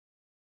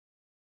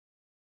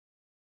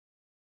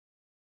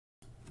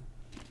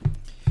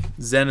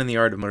Zen and the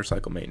Art of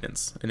Motorcycle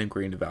Maintenance, An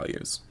Inquiry into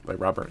Values, by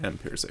Robert M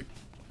Persig.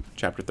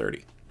 Chapter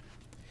 30.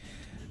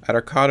 At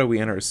Arete we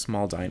enter a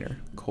small diner,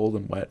 cold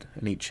and wet,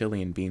 and eat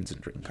chili and beans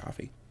and drink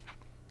coffee.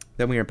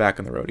 Then we are back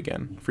on the road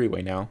again,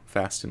 freeway now,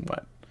 fast and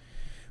wet.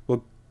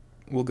 We'll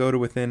go to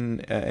within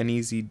an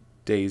easy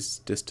day's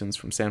distance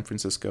from San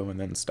Francisco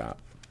and then stop.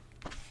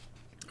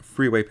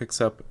 Freeway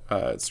picks up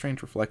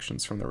strange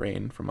reflections from the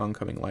rain from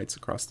oncoming lights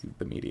across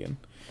the median.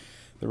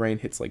 The rain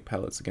hits like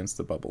pellets against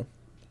the bubble,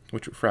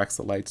 which refracts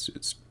the lights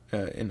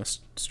in a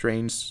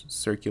strange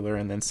circular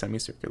and then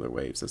semicircular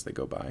waves as they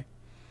go by.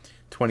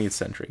 20th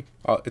century.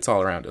 It's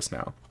all around us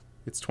now.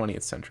 It's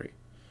 20th century.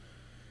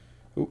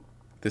 Ooh,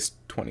 this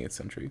 20th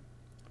century.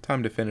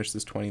 Time to finish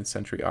this 20th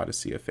century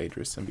odyssey of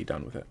Phaedrus and be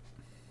done with it.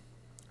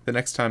 The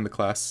next time the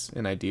class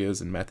in Ideas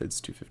and Methods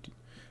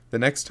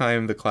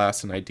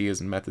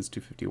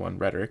 251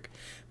 Rhetoric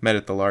met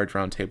at the large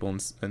round table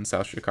in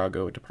South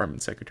Chicago, a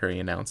department secretary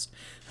announced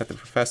that the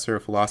professor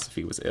of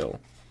philosophy was ill.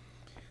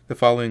 The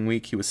following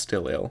week he was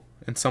still ill,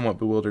 and somewhat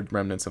bewildered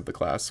remnants of the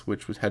class,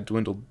 which had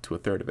dwindled to a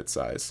third of its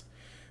size,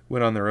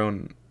 went on their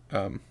own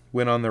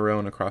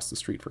across the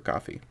street for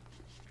coffee.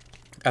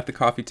 At the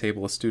coffee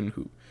table, a student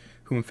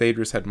whom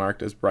Phaedrus had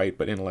marked as bright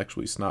but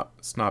intellectually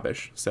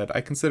snobbish, said,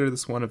 "I consider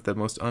this one of the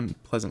most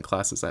unpleasant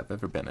classes I've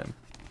ever been in."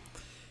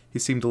 He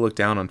seemed to look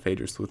down on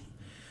Phaedrus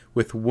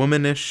with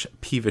womanish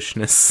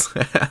peevishness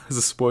as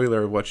a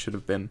spoiler of what should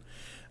have been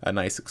a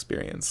nice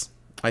experience.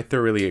 "I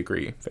thoroughly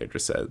agree,"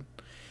 Phaedrus said.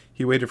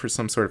 He waited for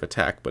some sort of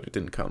attack, but it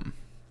didn't come.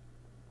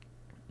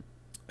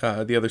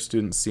 The other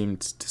students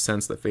seemed to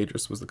sense that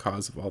Phaedrus was the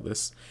cause of all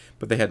this,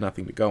 but they had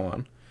nothing to go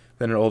on.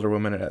 Then an older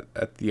woman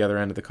at the other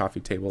end of the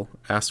coffee table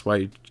asked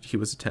why he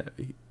was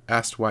attending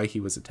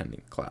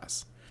the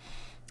class.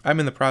 "I'm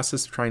in the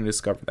process of trying to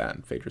discover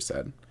that," Phaedrus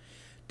said.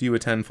 "Do you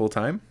attend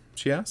full-time?"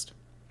 she asked.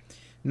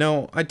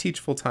 "No, I teach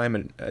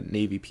full-time at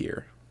Navy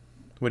Pier."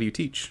 "What do you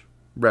teach?"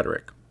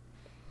 "Rhetoric."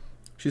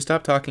 She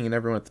stopped talking and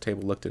everyone at the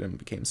table looked at him and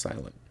became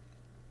silent.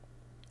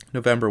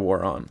 November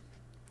wore on.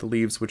 The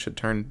leaves, which had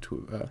turned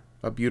to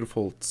a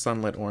beautiful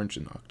sunlit orange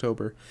in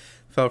October,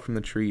 fell from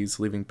the trees,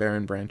 leaving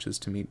barren branches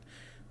to meet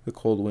the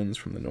cold winds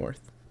from the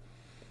north.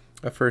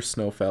 A first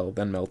snow fell,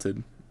 then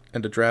melted,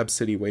 and a drab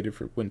city waited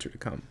for winter to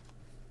come.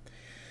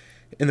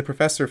 In the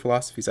professor of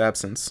philosophy's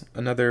absence,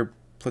 another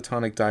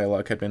Platonic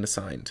dialogue had been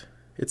assigned.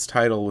 Its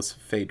title was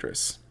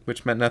Phaedrus,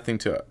 which meant nothing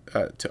to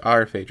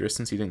our Phaedrus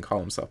since he didn't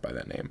call himself by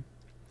that name.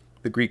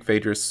 The Greek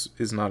Phaedrus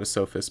is not a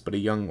sophist, but a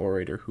young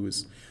orator who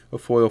is a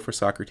foil for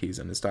Socrates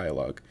and his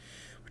dialogue,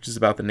 which is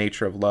about the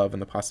nature of love and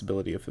the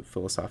possibility of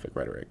philosophic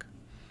rhetoric.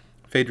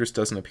 Phaedrus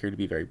doesn't appear to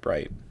be very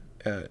bright,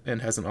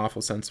 and has an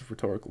awful sense of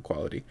rhetorical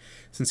quality,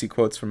 since he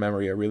quotes from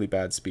memory a really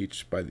bad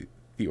speech by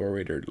the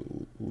orator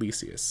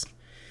Lysias.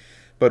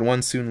 But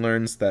one soon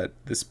learns that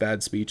this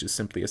bad speech is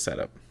simply a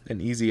setup, an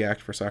easy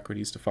act for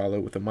Socrates to follow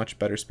with a much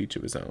better speech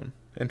of his own,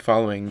 and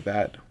following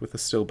that with a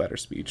still better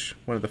speech,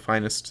 one of the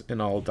finest in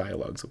all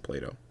dialogues of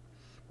Plato.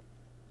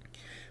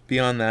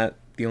 Beyond that,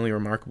 the only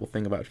remarkable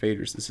thing about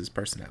Phaedrus is his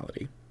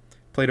personality.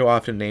 Plato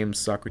often names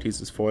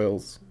Socrates'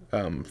 foils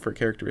for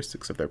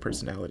characteristics of their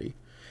personality.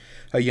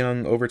 A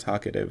young,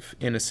 over-talkative,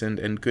 innocent,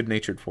 and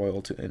good-natured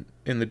foil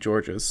in the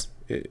Georgias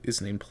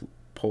is named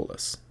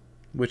Polus,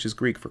 which is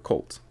Greek for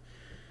colt.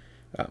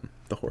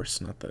 The horse,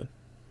 not the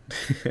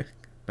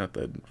not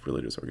the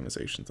religious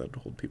organizations that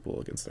hold people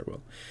against their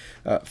will.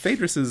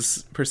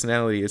 Phaedrus'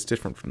 personality is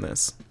different from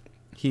this.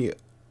 He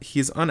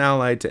is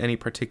unallied to any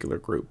particular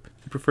group.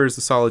 He prefers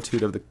the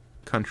solitude of the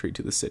country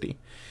to the city.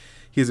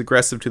 He is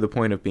aggressive to the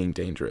point of being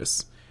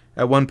dangerous.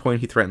 At one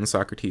point, he threatens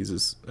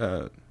Socrates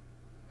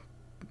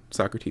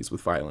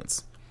with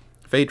violence.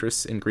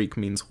 Phaedrus in Greek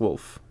means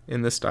wolf.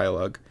 In this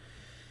dialogue,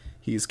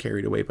 he is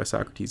carried away by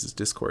Socrates'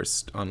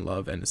 discourse on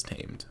love and is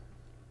tamed.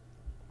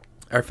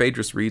 Our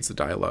Phaedrus reads the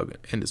dialogue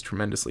and is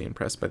tremendously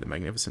impressed by the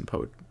magnificent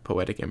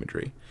poetic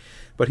imagery,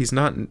 but he's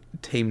not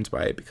tamed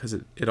by it because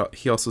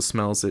he also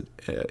smells it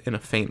in a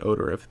faint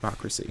odor of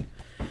hypocrisy.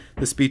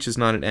 The speech is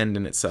not an end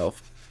in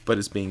itself, but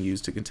is being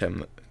used to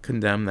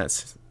condemn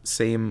that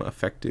same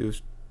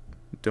effective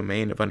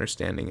domain of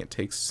understanding it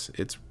takes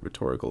its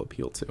rhetorical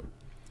appeal to.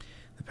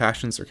 The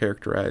passions are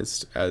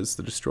characterized as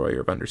the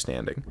destroyer of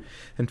understanding,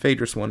 and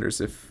Phaedrus wonders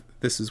if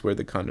this is where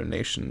the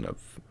condemnation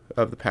of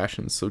the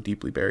passions so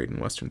deeply buried in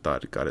Western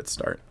thought got its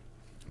start.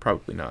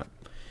 Probably not.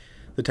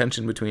 The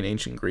tension between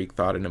ancient Greek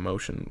thought and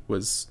emotion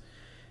is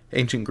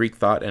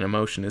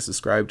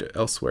described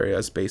elsewhere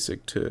as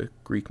basic to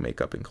Greek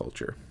makeup and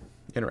culture.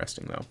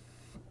 Interesting, though.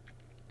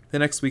 The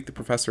next week, the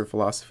professor of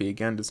philosophy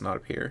again does not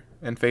appear,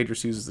 and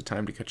Phaedrus uses the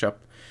time to catch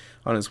up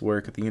on his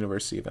work at the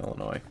University of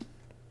Illinois.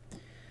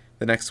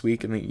 The next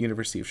week, in the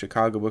University of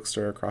Chicago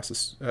bookstore across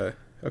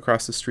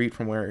the street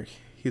from where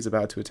he's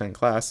about to attend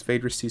class,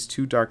 Phaedrus sees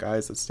two dark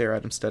eyes that stare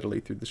at him steadily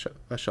through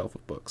a shelf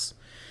of books.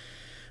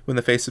 When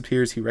the face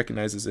appears, he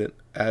recognizes it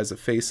as a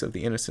face of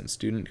the innocent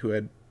student who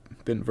had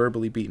been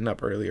verbally beaten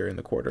up earlier in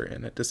the quarter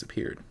and had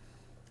disappeared.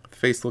 The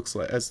face looks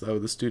as though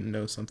the student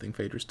knows something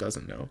Phaedrus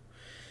doesn't know.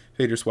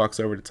 Phaedrus walks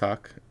over to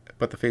talk,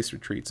 but the face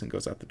retreats and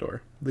goes out the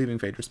door, leaving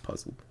Phaedrus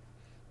puzzled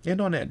and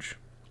on edge.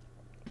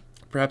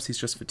 Perhaps he's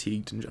just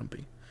fatigued and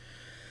jumpy.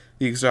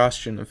 The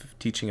exhaustion of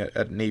teaching at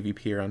a Navy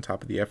pier on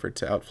top of the effort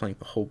to outflank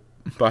the whole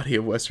body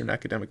of Western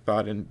academic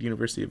thought in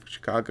University of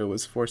Chicago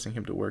was forcing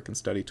him to work and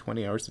study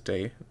 20 hours a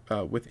day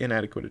with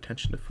inadequate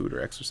attention to food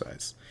or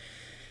exercise.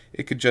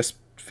 It could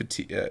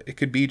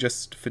be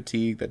just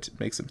fatigue that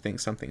makes him think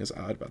something is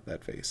odd about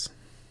that face.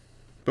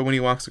 But when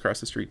he walks across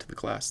the street to the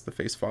class, the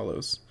face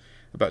follows,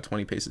 about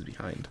 20 paces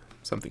behind.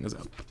 Something is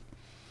up.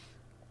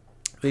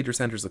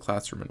 Phaedrus enters the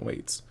classroom and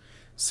waits.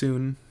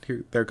 Soon,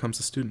 there comes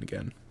a student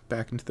again,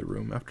 back into the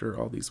room after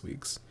all these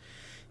weeks.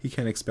 He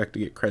can't expect to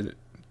get credit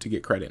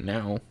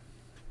now.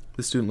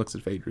 The student looks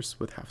at Phaedrus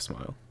with half a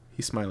smile.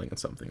 He's smiling at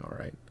something, all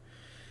right.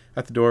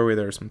 At the doorway,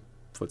 there are some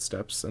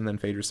footsteps, and then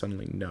Phaedrus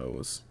suddenly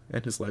knows,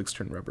 and his legs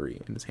turn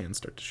rubbery, and his hands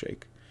start to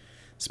shake.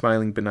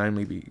 Smiling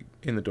benignly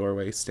in the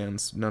doorway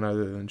stands none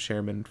other than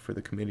chairman for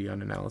the Committee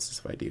on Analysis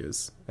of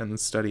Ideas and the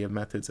Study of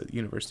Methods at the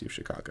University of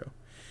Chicago.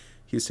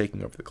 He is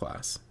taking over the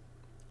class.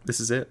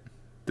 This is it.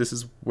 This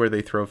is where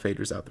they throw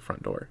Phaedrus out the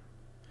front door.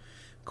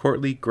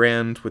 Courtly,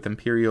 grand, with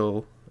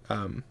imperial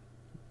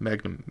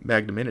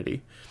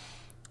magnanimity,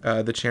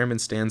 the chairman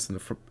stands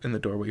in the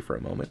doorway for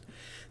a moment,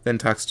 then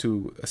talks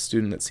to a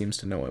student that seems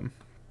to know him.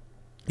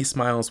 He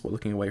smiles while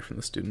looking away from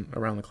the student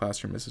around the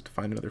classroom as if to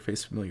find another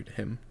face familiar to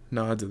him,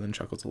 nods and then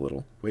chuckles a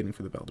little, waiting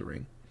for the bell to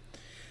ring.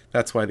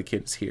 That's why the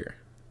kid is here.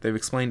 They've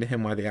explained to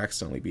him why they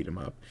accidentally beat him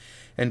up,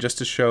 and just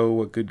to show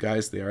what good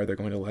guys they are, they're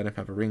going to let him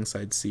have a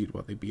ringside seat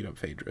while they beat up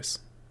Phaedrus.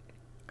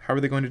 How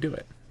are they going to do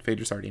it?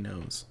 Phaedrus already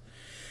knows.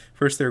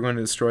 First, they're going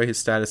to destroy his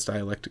status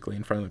dialectically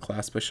in front of the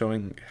class by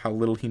showing how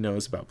little he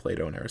knows about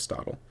Plato and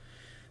Aristotle.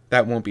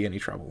 That won't be any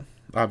trouble.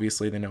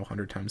 Obviously, they know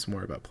 100 times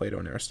more about Plato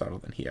and Aristotle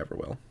than he ever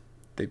will.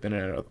 They've been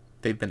at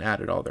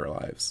it all their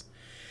lives.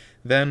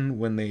 Then,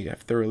 when they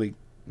have thoroughly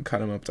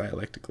cut him up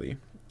dialectically,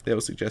 they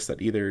will suggest that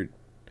he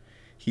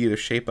either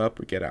shape up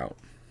or get out.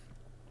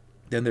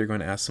 Then they're going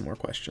to ask some more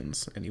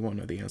questions, and he won't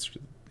know the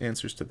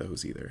answers to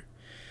those either.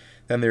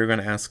 Then they're going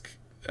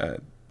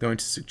to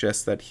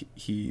suggest that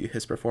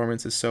his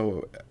performance is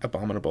so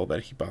abominable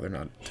that he bother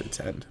not to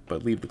attend,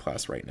 but leave the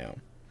class right now.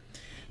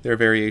 There are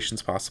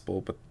variations possible,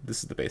 but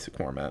this is the basic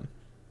format.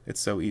 It's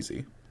so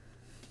easy.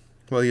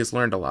 Well, he has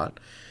learned a lot,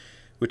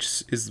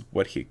 which is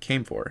what he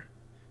came for.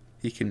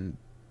 He can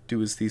do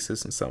his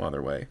thesis in some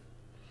other way.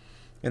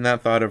 With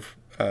that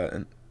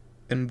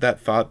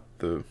thought,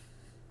 the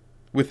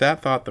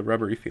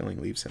rubbery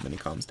feeling leaves him and he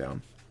calms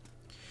down.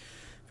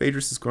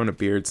 Phaedrus has grown a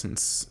beard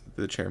since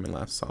the chairman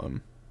last saw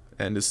him,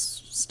 and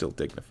is still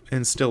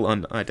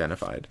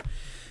unidentified.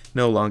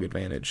 No long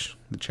advantage.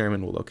 The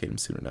chairman will locate him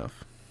soon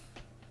enough.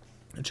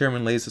 The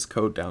chairman lays his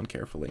coat down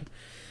carefully,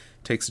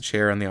 takes a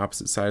chair on the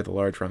opposite side of the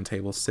large round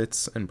table,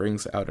 sits, and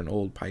brings out an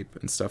old pipe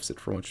and stuffs it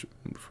for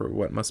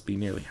what must be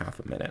nearly half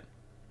a minute.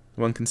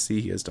 One can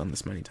see he has done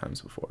this many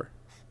times before.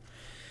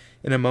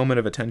 In a moment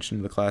of attention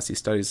to the class, he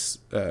studies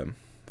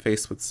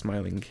face with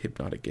smiling,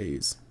 hypnotic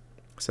gaze,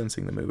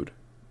 sensing the mood,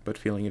 but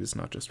feeling it is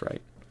not just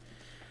right.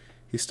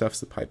 He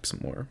stuffs the pipe some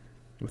more,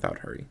 without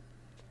hurry.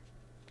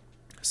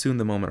 Soon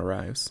the moment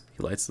arrives.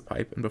 He lights the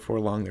pipe, and before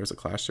long there is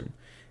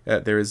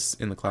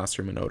in the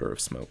classroom an odor of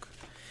smoke.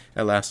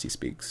 At last he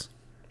speaks.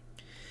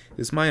 It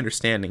is my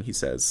understanding, he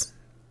says,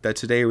 that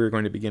today we are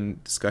going to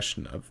begin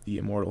discussion of the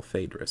immortal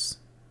Phaedrus.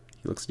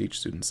 He looks at each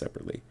student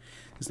separately.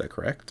 Is that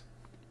correct?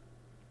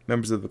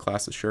 Members of the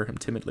class assure him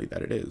timidly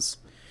that it is.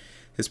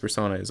 His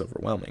persona is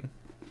overwhelming.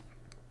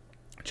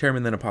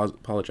 Chairman then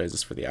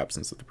apologizes for the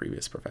absence of the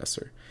previous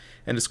professor,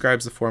 and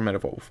describes the format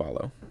of what will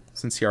follow.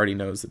 Since he already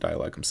knows the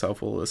dialogue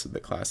himself will elicit the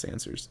class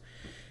answers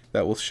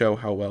that will show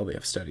how well they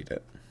have studied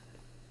it.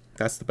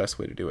 That's the best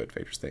way to do it,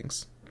 Phaedrus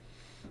thinks.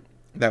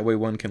 That way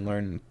one can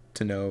learn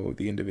to know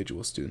the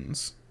individual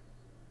students.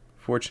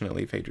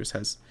 Fortunately, Phaedrus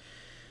has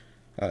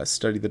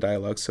studied the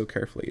dialogue so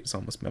carefully it is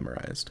almost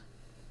memorized.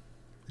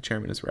 The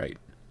chairman is right.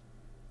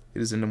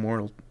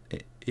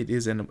 It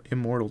is an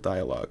immortal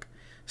dialogue,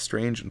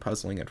 strange and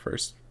puzzling at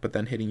first, but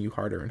then hitting you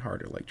harder and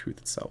harder like truth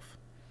itself.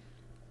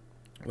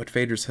 What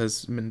Phaedrus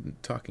has been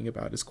talking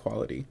about is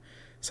quality.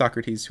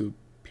 Socrates, who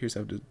appears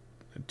to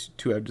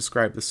have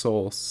described the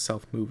soul,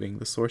 self-moving,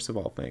 the source of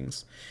all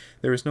things,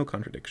 there is no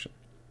contradiction.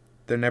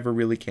 There never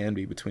really can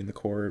be between the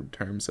core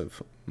terms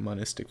of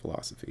monistic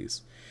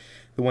philosophies.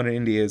 The one in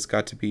India has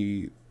got to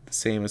be the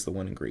same as the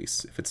one in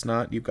Greece. If it's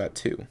not, you've got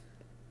two.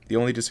 The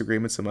only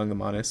disagreements among the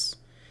monists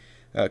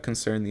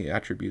concern the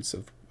attributes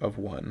of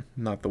one,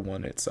 not the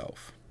one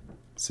itself.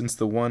 Since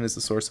the one is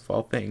the source of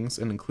all things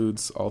and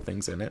includes all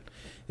things in it,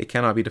 it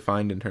cannot be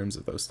defined in terms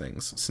of those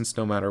things, since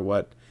no matter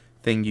what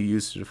thing you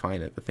use to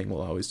define it, the thing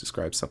will always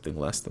describe something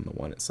less than the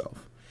one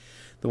itself.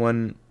 The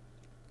one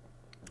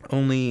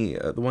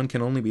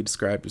can only be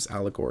described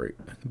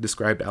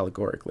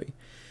allegorically,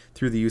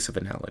 through the use of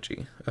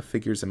analogy, of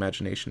figures,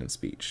 imagination, and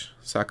speech.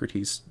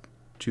 Socrates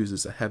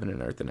chooses a heaven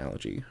and earth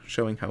analogy,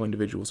 showing how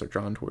individuals are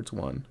drawn towards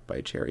one by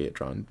a chariot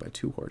drawn by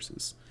two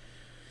horses.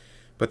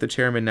 But the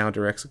chairman now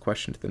directs a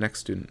question to the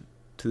next student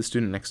to the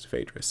student next to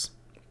Phaedrus.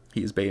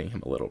 He is baiting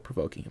him a little,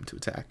 provoking him to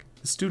attack.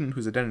 The student,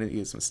 whose identity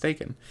is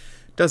mistaken,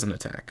 doesn't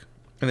attack,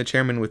 and the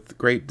chairman, with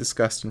great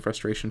disgust and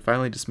frustration,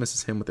 finally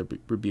dismisses him with a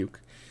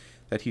rebuke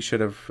that he should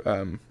have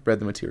read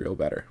the material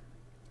better.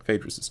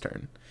 Phaedrus'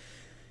 turn.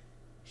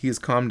 He is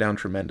calmed down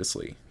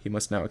tremendously. He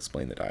must now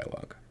explain the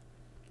dialogue.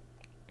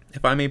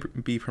 If I may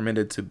be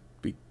permitted to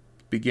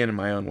begin in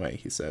my own way,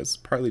 he says,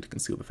 partly to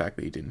conceal the fact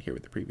that he didn't hear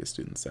what the previous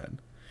student said.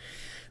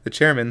 The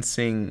chairman,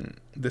 seeing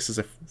this as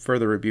a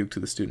further rebuke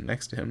to the student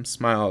next to him,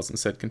 smiles and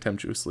said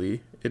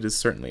contemptuously, "It is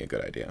certainly a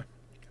good idea."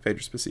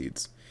 Phaedrus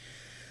proceeds.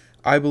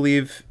 I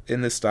believe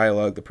in this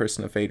dialogue the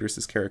person of Phaedrus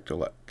is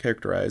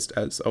characterized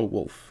as a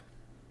wolf.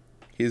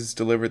 He has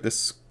delivered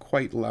this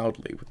quite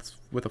loudly,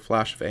 with a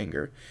flash of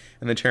anger,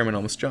 and the chairman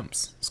almost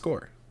jumps.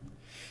 Score.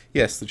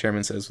 Yes, the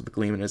chairman says with a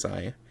gleam in his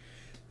eye.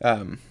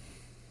 In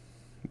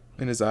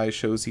his eye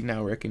shows he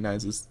now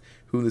recognizes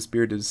who this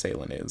bearded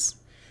assailant is.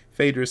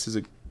 Phaedrus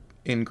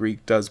in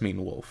Greek does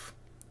mean wolf.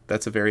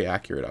 That's a very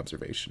accurate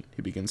observation.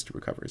 He begins to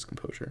recover his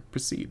composure.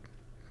 Proceed.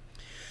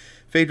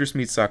 Phaedrus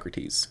meets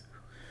Socrates,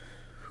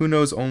 who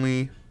knows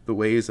only the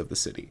ways of the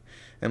city,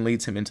 and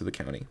leads him into the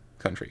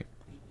country.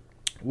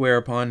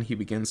 Whereupon he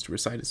begins to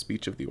recite a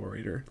speech of the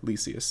orator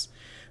Lysias,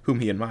 whom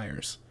he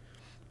admires.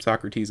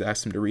 Socrates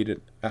asks him to read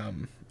it,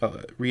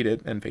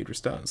 and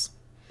Phaedrus does.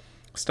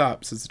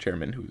 Stop, says the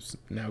chairman, who's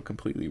now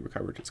completely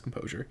recovered his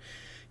composure.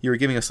 You are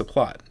giving us a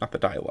plot, not the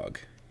dialogue.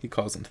 He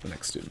calls on to the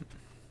next student.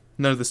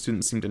 None of the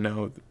students seem to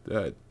know,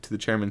 to the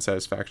chairman's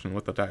satisfaction,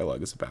 what the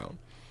dialogue is about.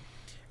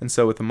 And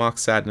so with a mock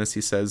sadness,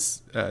 he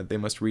says they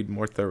must read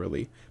more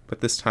thoroughly,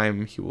 but this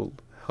time he will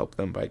help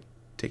them by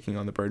taking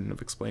on the burden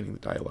of explaining the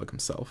dialogue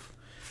himself.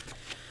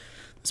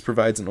 This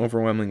provides an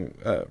overwhelming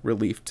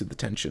relief to the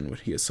tension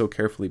which he has so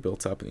carefully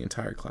built up in the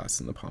entire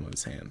class in the palm of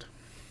his hand.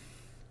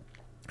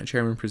 The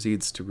chairman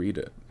proceeds to read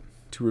it,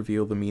 to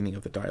reveal the meaning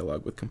of the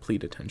dialogue with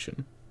complete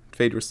attention.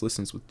 Phaedrus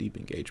listens with deep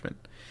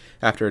engagement.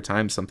 After a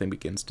time, something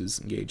begins to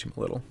disengage him a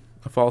little.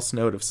 A false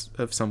note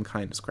of some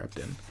kind has crept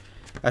in.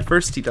 At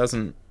first, he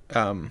doesn't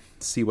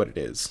see what it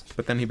is,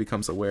 but then he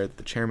becomes aware that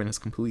the chairman has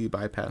completely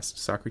bypassed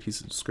Socrates'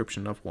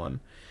 description of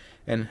one,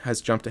 and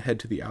has jumped ahead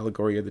to the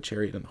allegory of the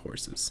chariot and the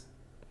horses.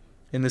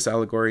 In this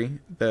allegory,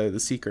 the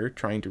seeker,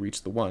 trying to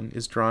reach the one,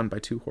 is drawn by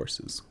two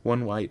horses,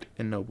 one white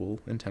and noble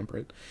and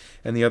temperate,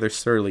 and the other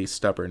surly,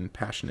 stubborn,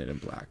 passionate,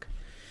 and black.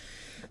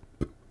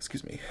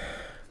 Excuse me.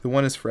 The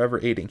one is forever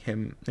aiding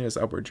him in his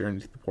upward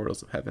journey to the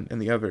portals of heaven,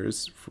 and the other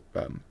is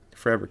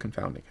forever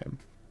confounding him.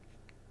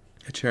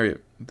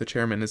 The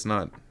chairman has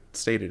not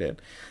stated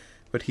it,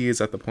 but he is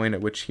at the point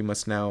at which he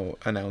must now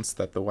announce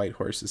that the white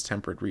horse is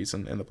temperate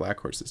reason and the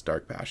black horse is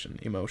dark passion,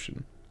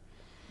 emotion.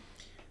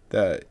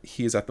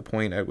 He is at the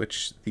point at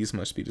which these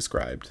must be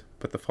described,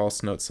 but the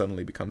false note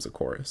suddenly becomes a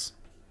chorus.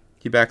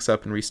 He backs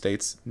up and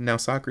restates, now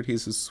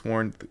Socrates has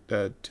sworn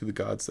to the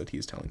gods that he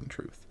is telling the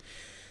truth.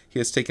 He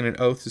has taken an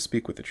oath to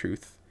speak with the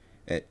truth,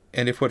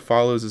 and if what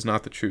follows is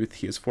not the truth,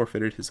 he has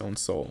forfeited his own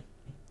soul.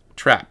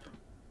 Trap.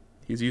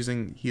 He is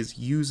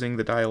using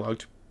the dialogue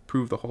to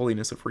prove the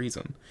holiness of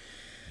reason.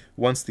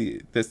 Once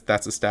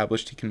that's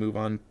established, he can move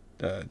on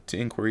to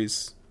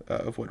inquiries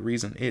of what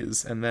reason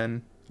is, and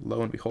then,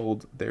 lo and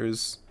behold, there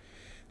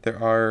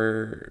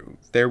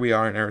we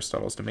are in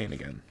Aristotle's domain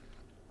again.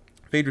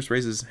 Phaedrus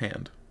raises his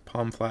hand,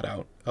 palm flat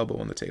out, elbow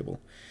on the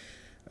table.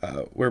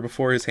 Where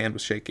before his hand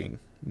was shaking,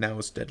 now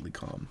is deadly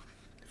calm.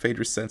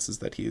 Phaedrus senses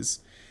that he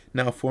is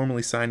now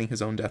formally signing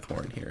his own death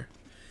warrant here,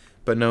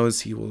 but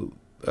knows he will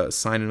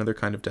sign another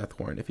kind of death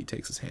warrant if he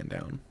takes his hand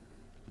down.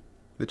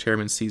 The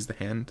chairman sees the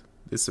hand,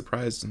 is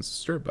surprised and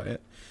disturbed by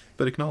it,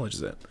 but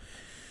acknowledges it.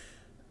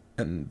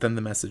 And then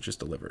the message is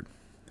delivered.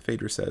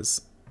 Phaedrus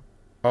says,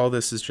 all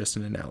this is just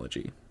an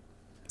analogy.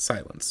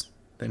 Silence.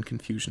 Then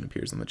confusion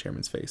appears on the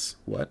chairman's face.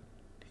 What?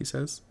 He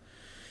says.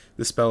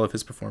 The spell of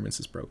his performance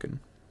is broken.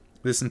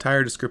 This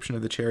entire description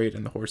of the chariot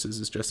and the horses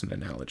is just an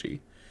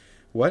analogy.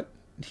 What?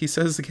 He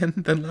says again,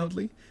 then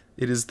loudly.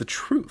 It is the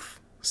truth.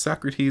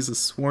 Socrates has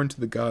sworn to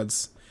the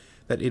gods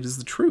that it is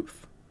the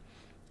truth.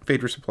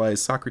 Phaedrus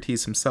replies,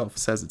 Socrates himself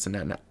says it's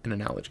an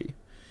analogy.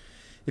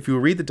 If you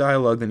will read the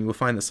dialogue, then you will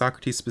find that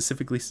Socrates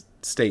specifically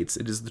states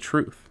it is the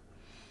truth.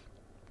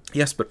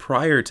 Yes, but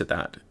prior to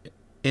that,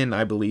 in,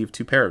 I believe,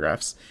 2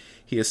 paragraphs,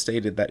 he has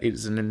stated that it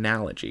is an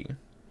analogy.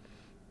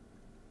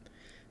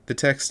 The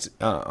text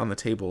on the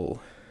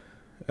table...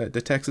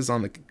 the text is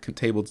on the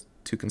table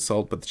to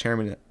consult, but the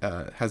chairman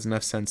has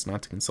enough sense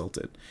not to consult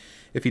it.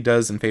 If he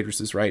does, and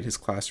Phaedrus is right, his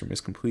classroom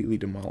is completely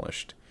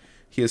demolished.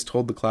 He has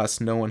told the class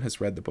no one has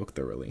read the book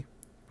thoroughly.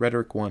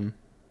 Rhetoric 1,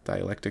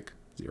 dialectic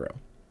 0.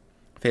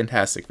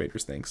 Fantastic,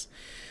 Phaedrus thinks.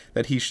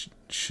 That he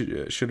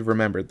should have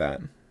remembered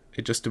that.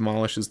 It just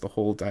demolishes the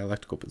whole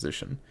dialectical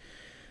position.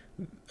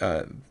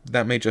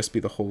 That may just be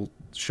the whole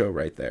show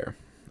right there.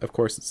 Of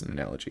course it's an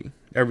analogy.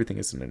 Everything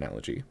is an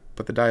analogy,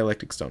 but the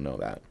dialectics don't know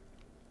that.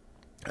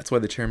 That's why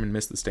the chairman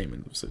missed the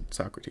statement of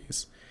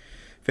Socrates.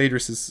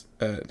 Phaedrus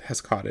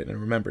has caught it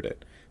and remembered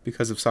it.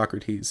 Because if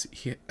Socrates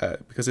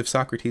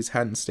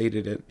hadn't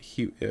stated it,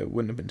 he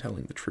wouldn't have been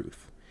telling the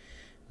truth.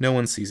 No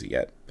one sees it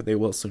yet, but they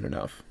will soon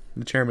enough.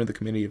 The chairman of the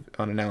Committee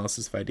on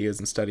Analysis of Ideas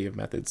and Study of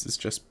Methods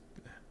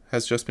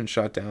has just been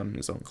shot down in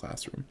his own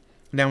classroom.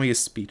 Now he is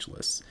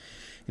speechless,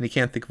 and he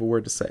can't think of a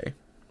word to say.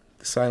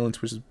 The silence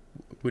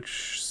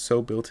which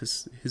so built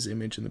his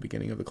image in the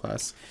beginning of the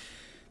class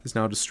is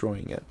now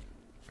destroying it.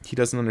 He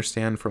doesn't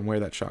understand from where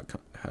that shot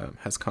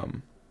has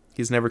come.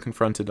 He's never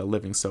confronted a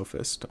living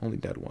sophist, only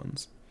dead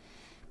ones.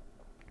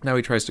 Now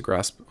he tries to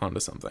grasp onto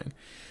something,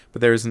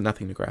 but there isn't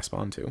nothing to grasp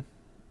onto.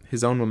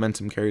 His own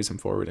momentum carries him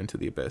forward into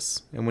the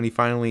abyss, and when he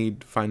finally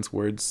finds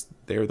words,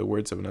 they are the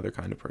words of another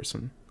kind of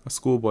person, a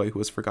schoolboy who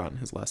has forgotten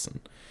his lesson,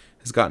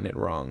 has gotten it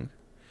wrong,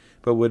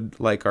 but would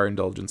like our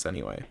indulgence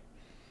anyway.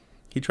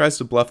 He tries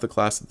to bluff the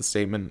class with the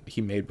statement he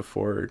made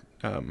before,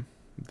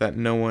 that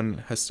no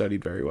one has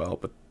studied very well,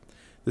 but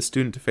the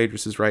student to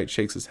Phaedrus' right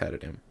shakes his head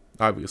at him.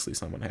 Obviously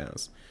someone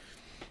has.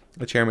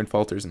 The chairman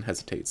falters and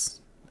hesitates,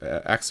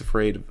 acts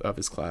afraid of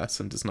his class,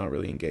 and does not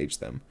really engage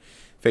them.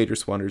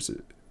 Phaedrus wonders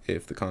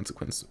what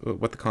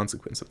the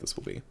consequence of this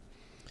will be.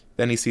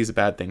 Then he sees a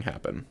bad thing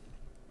happen.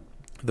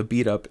 The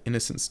beat-up,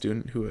 innocent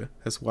student who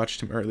has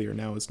watched him earlier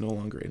now is no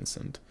longer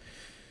innocent,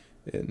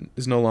 and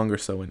is no longer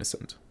so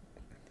innocent.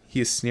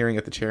 He is sneering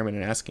at the chairman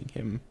and asking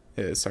him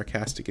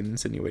sarcastic and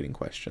insinuating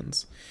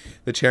questions.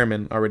 The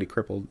chairman, already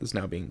crippled, is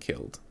now being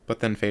killed, but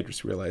then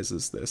Phaedrus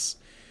realizes this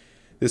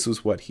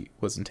was what he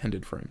was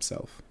intended for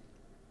himself.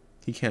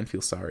 He can't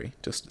feel sorry,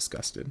 just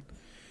disgusted.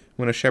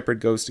 When a shepherd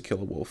goes to kill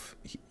a wolf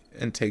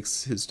and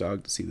takes his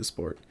dog to see the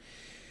sport,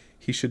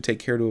 he should take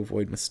care to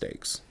avoid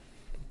mistakes.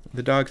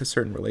 The dog has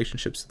certain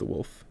relationships to the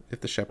wolf,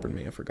 if the shepherd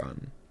may have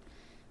forgotten.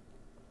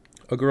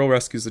 A girl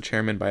rescues the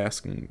chairman by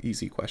asking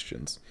easy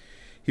questions.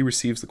 He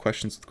receives the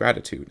questions with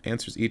gratitude,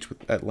 answers each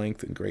at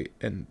length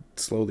and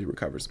slowly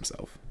recovers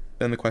himself.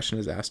 Then the question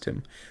is asked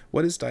him,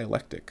 "What is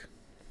dialectic?"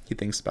 He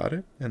thinks about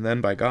it, and then,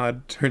 by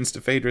God, turns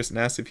to Phaedrus and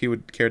asks if he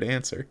would care to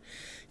answer.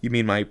 "You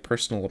mean my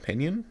personal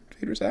opinion?"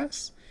 Phaedrus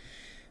asks.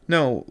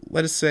 "No,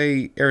 let us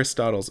say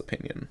Aristotle's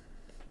opinion."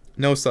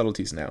 No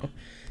subtleties now.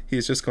 He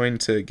is just going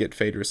to get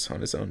Phaedrus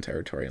on his own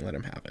territory and let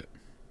him have it.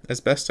 "As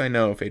best I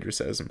know," Phaedrus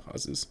says and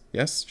pauses.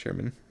 "Yes,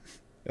 Chairman."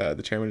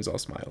 The chairman is all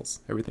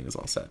smiles. Everything is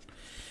all set.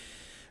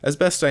 "As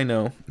best I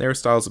know,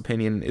 Aristotle's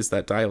opinion is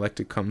that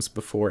dialectic comes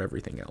before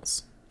everything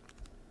else."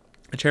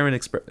 The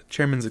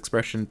chairman's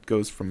expression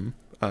goes from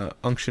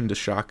unction to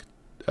shock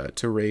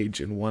to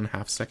rage in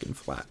 1/2 second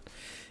flat.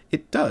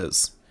 "It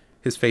does,"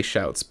 his face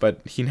shouts,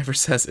 but he never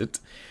says it.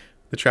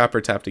 The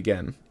trapper tapped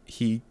again.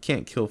 He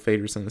can't kill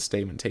Phaedrus in a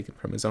statement taken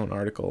from his own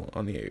article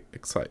on the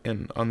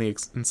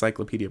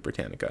Encyclopedia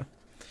Britannica.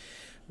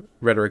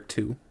 Rhetoric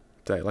 2,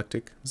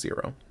 dialectic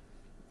 0.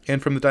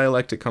 "And from the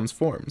dialectic comes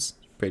forms,"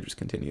 Phaedrus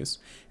continues,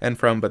 but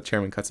the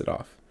chairman cuts it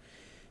off.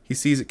 He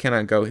sees it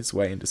cannot go his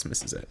way and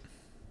dismisses it.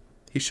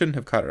 He shouldn't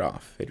have cut it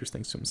off, Phaedrus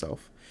thinks to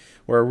himself.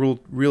 Where a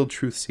real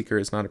truth seeker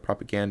is not a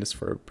propagandist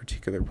for a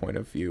particular point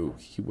of view,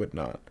 he would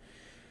not.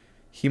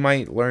 He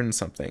might learn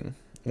something.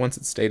 Once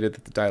it's stated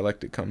that the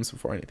dialectic comes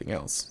before anything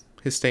else,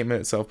 his statement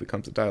itself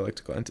becomes a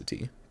dialectical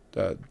entity,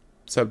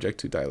 subject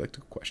to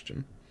dialectical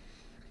question.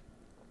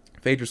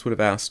 Phaedrus would have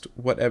asked,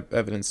 what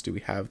evidence do we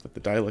have that the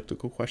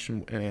dialectical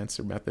question and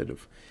answer method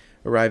of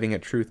arriving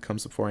at truth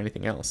comes before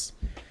anything else?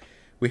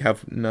 We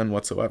have none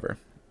whatsoever.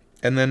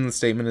 And then the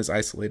statement is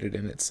isolated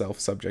in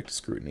itself, subject to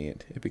scrutiny.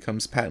 It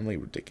becomes patently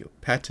ridiculous.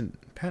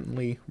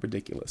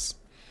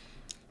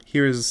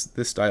 Here is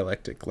this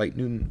dialectic, like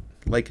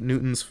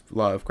Newton's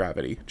law of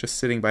gravity, just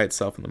sitting by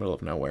itself in the middle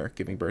of nowhere,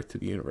 giving birth to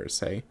the universe,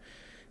 say.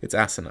 It's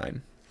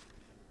asinine.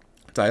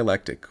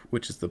 Dialectic,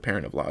 which is the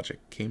parent of logic,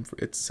 came for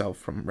itself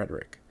from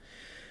rhetoric.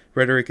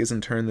 Rhetoric is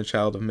in turn the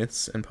child of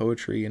myths and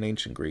poetry in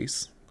ancient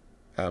Greece.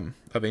 That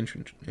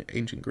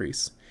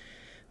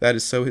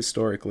is so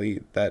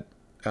historically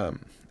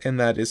and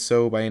that is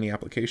so by any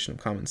application of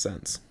common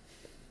sense.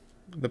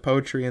 The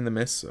poetry and the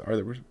myths are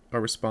the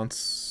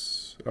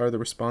response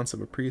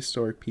of a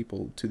prehistoric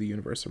people to the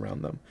universe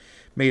around them,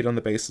 made on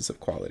the basis of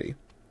quality.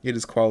 It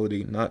is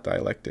quality, not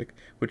dialectic,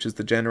 which is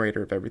the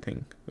generator of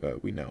everything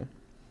we know.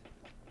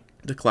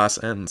 The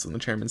class ends, and the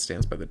chairman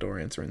stands by the door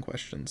answering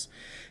questions,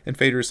 and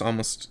Phaedrus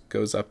almost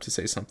goes up to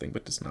say something,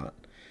 but does not.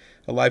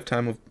 A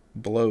lifetime of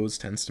blows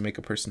tends to make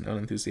a person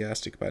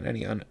unenthusiastic about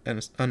any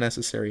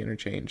unnecessary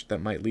interchange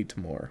that might lead to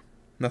more.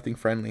 Nothing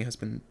friendly has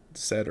been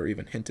said or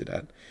even hinted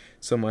at, and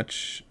so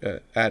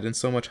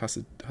much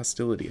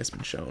hostility has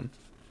been shown.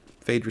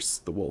 Phaedrus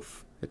the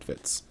wolf, it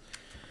fits.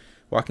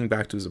 Walking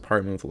back to his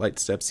apartment with light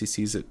steps, he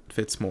sees it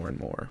fits more and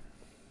more.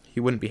 He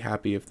wouldn't be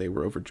happy if they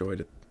were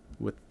overjoyed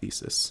with the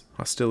thesis.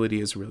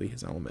 Hostility is really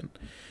his element.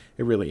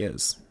 It really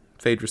is.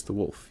 Phaedrus the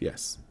wolf,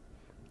 yes.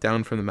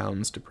 Down from the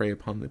mountains to prey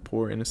upon the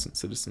poor innocent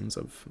citizens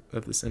of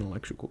this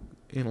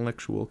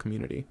intellectual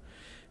community.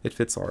 It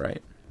fits all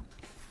right.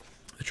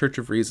 The Church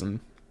of Reason,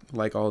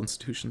 like all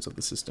institutions of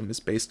the system, is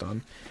based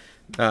on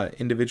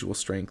individual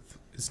strength.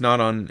 It's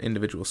not on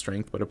individual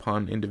strength, but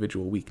upon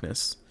individual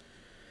weakness.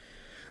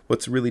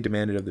 What's really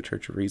demanded of the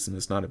Church of Reason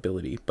is not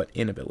ability, but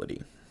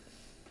inability.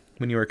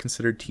 When you are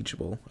considered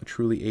teachable, a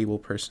truly able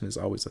person is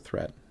always a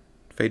threat.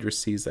 Phaedrus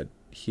sees that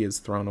he has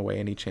thrown away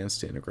any chance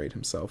to integrate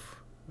himself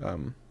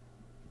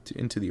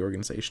into the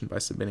organization by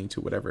submitting to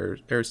whatever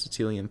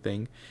Aristotelian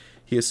thing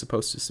he is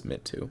supposed to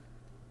submit to.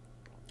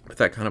 But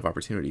that kind of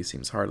opportunity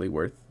seems hardly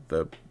worth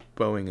the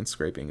bowing and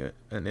scraping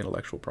an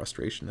intellectual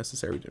prostration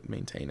necessary to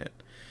maintain it.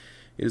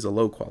 It is a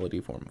low-quality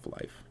form of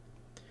life.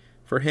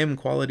 For him,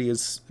 quality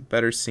is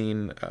better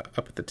seen up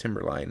at the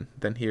timberline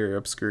than here,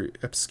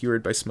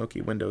 obscured by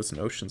smoky windows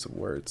and oceans of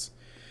words.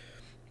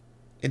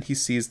 And he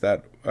sees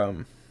that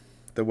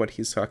what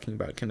he's talking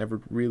about can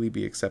never really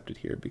be accepted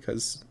here,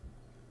 because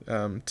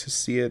to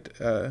see it,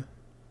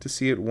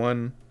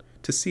 one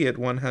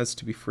has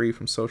to be free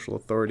from social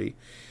authority,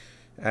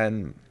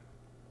 and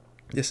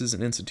this is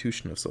an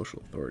institution of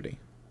social authority.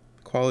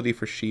 Quality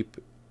for sheep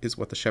is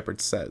what the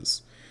shepherd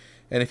says,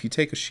 and if you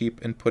take a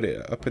sheep and put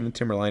it up in the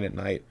timberline at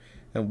night,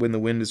 and when the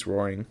wind is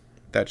roaring,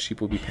 that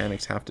sheep will be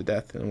panicked half to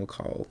death and will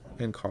call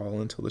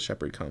until the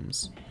shepherd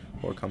comes,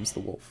 or comes the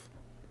wolf.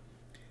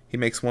 He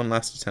makes one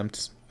last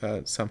attempt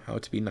somehow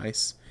to be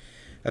nice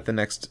at the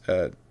next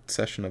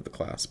session of the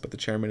class, but the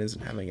chairman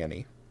isn't having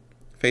any.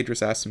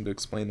 Phaedrus asks him to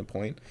explain the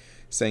point,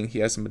 saying he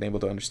hasn't been able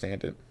to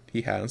understand it.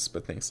 He has,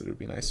 but thinks that it would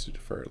be nice to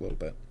defer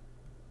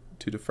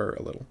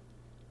a little.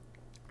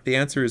 The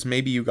answer is,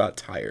 maybe you got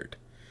tired.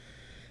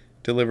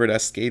 Delivered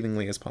as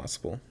scathingly as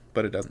possible,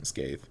 but it doesn't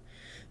scathe.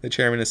 The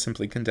chairman is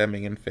simply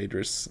condemning in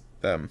Phaedrus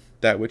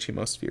that which he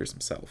most fears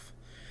himself.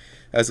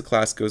 As the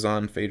class goes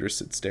on, Phaedrus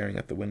sits staring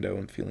at the window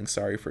and feeling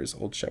sorry for his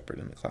old shepherd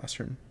in the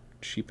classroom,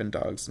 sheep and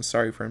dogs, and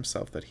sorry for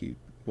himself that he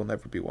will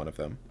never be one of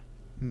them.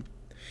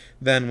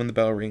 Then, when the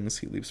bell rings,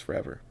 he leaves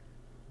forever.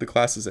 The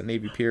classes at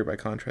Navy Pier, by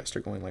contrast,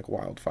 are going like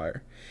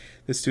wildfire.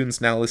 The students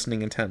now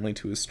listening intently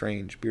to a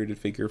strange, bearded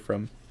figure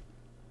from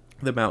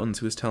the mountains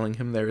who is telling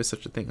him there is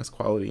such a thing as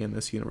quality in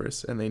this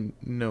universe, and they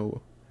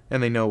know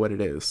what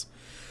it is.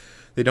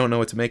 They don't know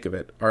what to make of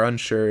it, are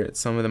unsure,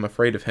 some of them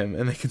afraid of him,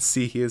 and they can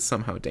see he is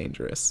somehow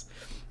dangerous.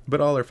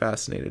 But all are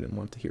fascinated and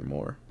want to hear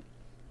more.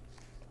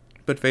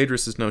 But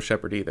Phaedrus is no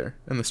shepherd either,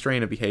 and the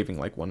strain of behaving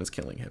like one is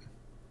killing him.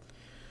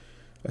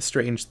 A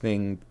strange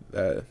thing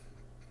that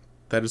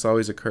has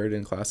always occurred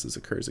in classes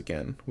occurs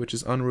again, which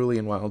is unruly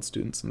and wild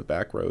students in the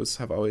back rows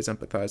have always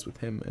empathized with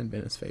him and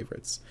been his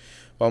favorites,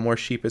 while more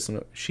sheepish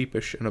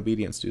and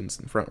obedient students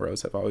in the front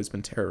rows have always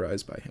been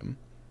terrorized by him,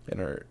 and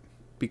are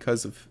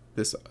because of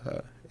this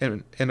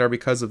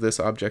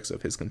objects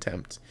of his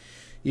contempt,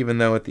 even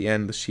though at the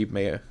end the sheep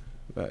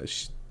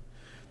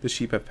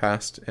have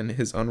passed, and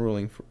his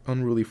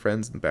unruly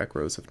friends in the back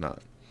rows have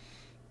not.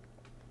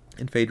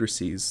 And Phaedrus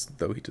sees,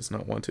 though he does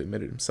not want to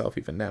admit it himself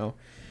even now,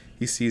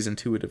 he sees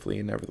intuitively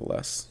and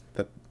nevertheless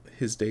that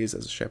his days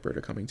as a shepherd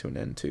are coming to an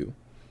end too,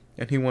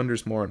 and he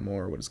wonders more and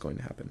more what is going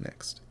to happen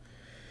next.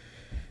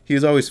 He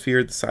has always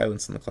feared the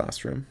silence in the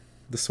classroom,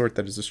 the sort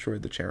that has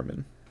destroyed the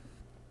chairman.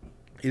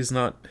 It is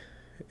not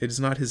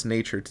his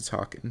nature to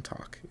talk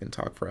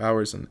for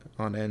hours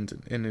on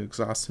end, and it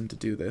exhausts him to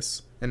do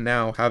this. And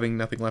now, having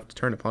nothing left to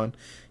turn upon,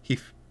 he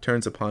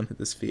turns upon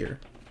this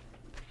fear.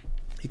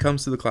 He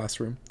comes to the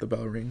classroom, the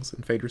bell rings,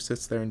 and Phaedrus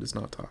sits there and does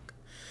not talk.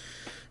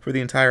 For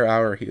the entire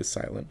hour he is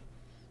silent.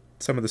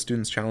 Some of the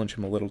students challenge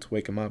him a little to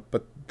wake him up,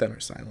 but then are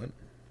silent.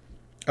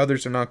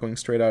 Others are not going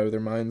straight out of their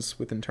minds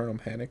with internal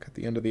panic. At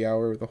the end of the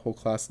hour, the whole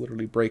class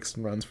literally breaks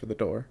and runs for the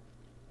door.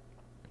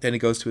 Then he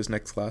goes to his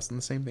next class, and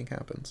the same thing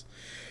happens.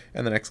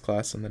 And the next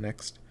class, and the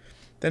next.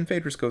 Then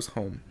Phaedrus goes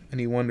home, and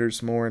he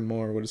wonders more and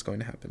more what is going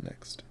to happen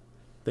next.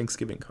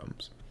 Thanksgiving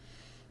comes.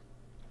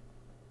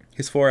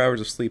 His 4 hours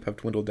of sleep have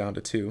dwindled down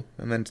to 2,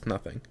 and then to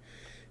nothing.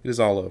 It is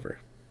all over.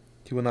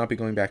 He will not be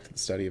going back to the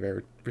study of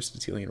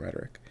Aristotelian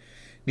rhetoric.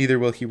 Neither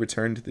will he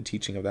return to the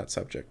teaching of that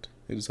subject.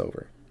 It is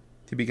over.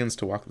 He begins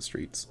to walk the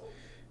streets,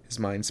 his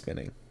mind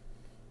spinning.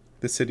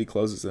 The city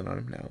closes in on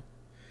him now,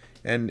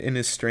 and in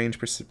his strange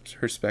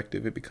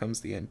perspective it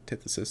becomes the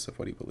antithesis of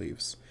what he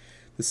believes.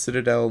 The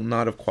citadel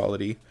not of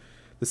quality,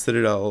 the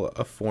citadel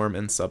of form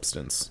and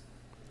substance.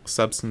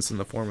 Substance in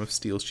the form of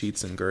steel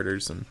sheets and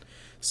girders, and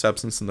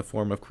substance in the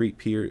form of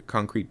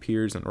concrete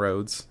piers and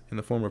roads, in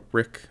the form of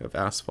brick, of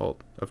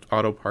asphalt, of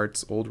auto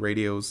parts, old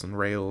radios and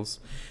rails,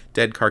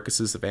 dead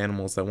carcasses of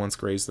animals that once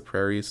grazed the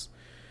prairies.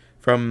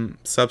 From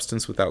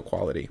substance without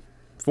quality.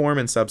 Form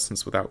and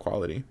substance without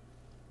quality.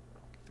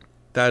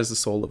 That is the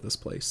soul of this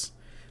place.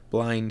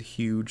 Blind,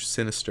 huge,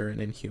 sinister,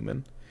 and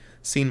inhuman.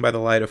 Seen by the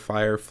light of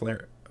fire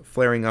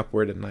flaring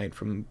upward at night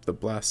from the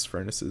blast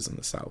furnaces in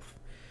the south.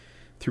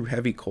 Through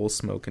heavy coal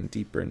smoke and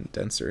deeper and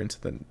denser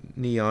into the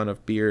neon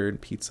of beer and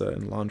pizza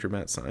and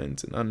laundromat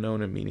signs and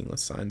unknown and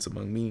meaningless signs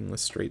among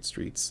meaningless straight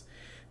streets,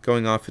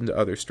 going off into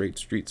other straight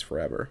streets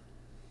forever.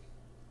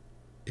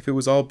 If it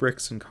was all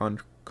bricks and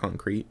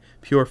concrete,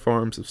 pure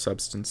forms of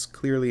substance,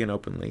 clearly and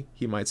openly,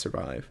 he might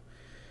survive.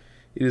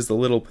 It is the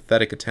little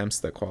pathetic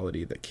attempts at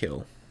quality that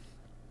kill.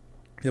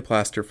 The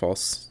plaster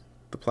false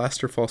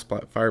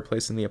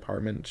fireplace in the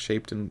apartment,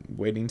 shaped and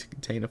waiting to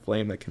contain a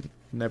flame that can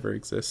never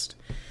exist.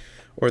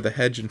 Or the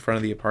hedge in front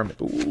of the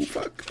apartment. Ooh,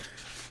 fuck.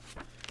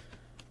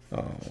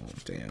 Oh,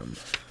 damn.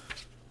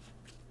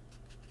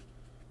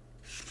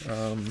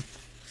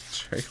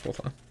 Sorry, hold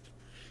on.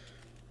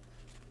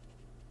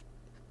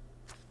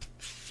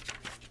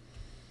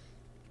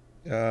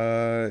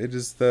 It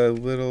is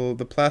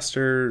the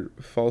plaster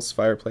false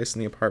fireplace in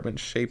the apartment,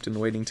 shaped and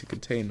waiting to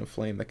contain a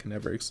flame that can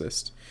never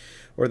exist,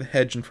 or the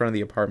hedge in front of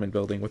the apartment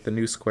building with the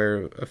new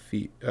square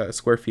feet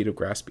of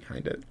grass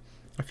behind it.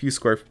 A few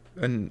square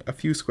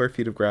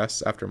feet of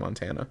grass after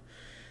Montana.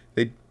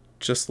 They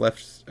just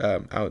left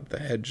out the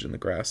hedge and the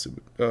grass.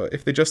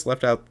 If they just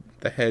left out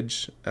the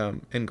hedge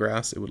and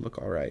grass, it would look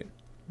all right.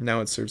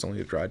 Now it serves only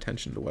to draw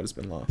attention to what has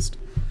been lost.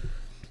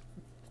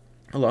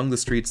 Along the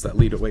streets that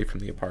lead away from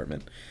the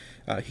apartment,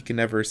 he can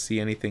never see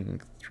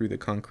anything through the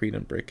concrete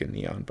and brick and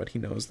neon, but he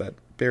knows that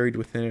buried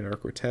within it are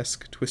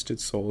grotesque, twisted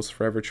souls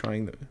forever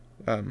trying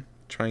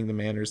the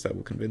manners that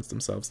will convince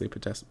themselves they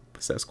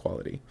possess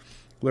quality,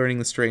 learning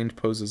the strange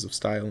poses of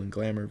style and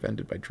glamour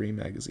vended by dream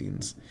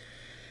magazines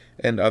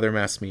and other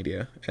mass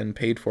media, and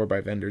paid for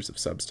by vendors of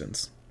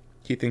substance.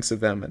 He thinks of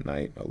them at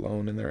night,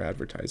 alone in their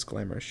advertised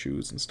glamorous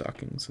shoes and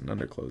stockings and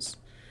underclothes,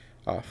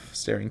 off,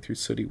 staring through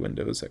sooty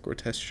windows at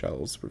grotesque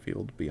shells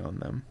revealed beyond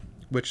them,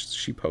 which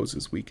she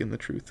poses weak and the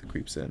truth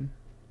creeps in.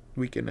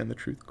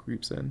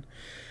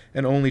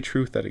 And only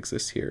truth that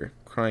exists here,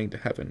 crying to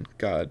heaven,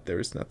 God, there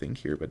is nothing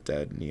here but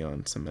dead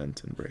neon,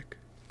 cement, and brick.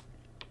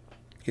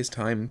 His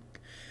time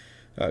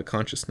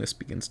consciousness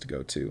begins to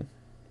go.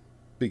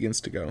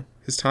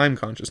 His time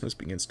consciousness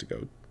begins to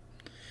go.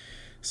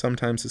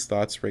 Sometimes his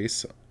thoughts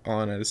race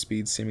on at a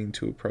speed seeming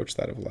to approach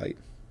that of light.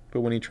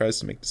 But when he tries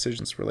to make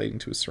decisions relating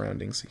to his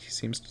surroundings, he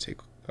seems to take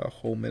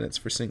whole minutes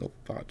for a single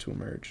thought to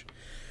emerge.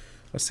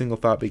 A single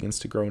thought begins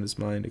to grow in his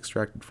mind,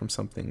 extracted from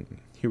something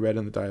he read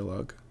in the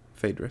dialogue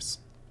Phaedrus.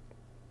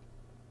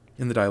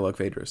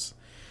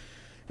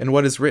 And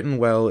what is written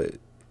well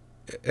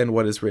and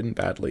what is written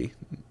badly,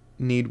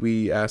 need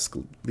we ask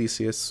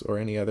Lysias or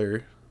any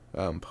other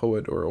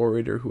poet or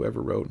orator who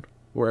ever wrote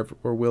or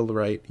will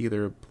write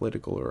either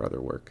political or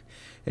other work,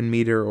 in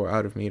meter or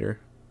out of meter,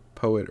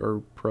 poet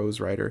or prose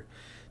writer,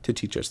 to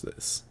teach us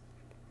this?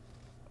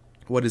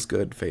 What is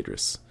good,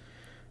 Phaedrus,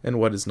 and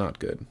what is not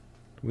good?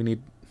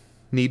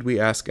 Need we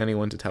ask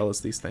anyone to tell us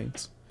these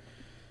things?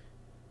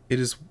 It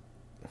is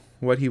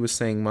what he was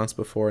saying months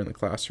before in the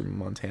classroom in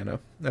Montana,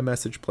 a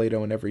message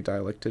Plato and every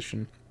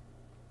dialectician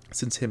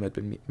since him had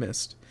been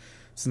missed,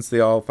 since they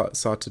all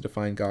sought to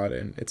define God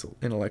and its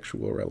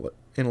intellectual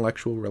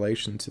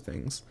relation to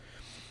things.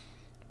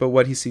 But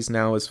what he sees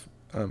now is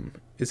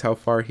how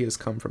far he has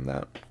come from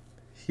that.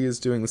 He is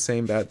doing the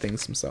same bad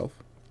things himself.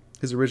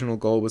 His original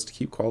goal was to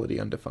keep quality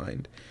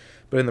undefined,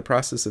 but in the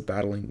process of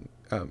battling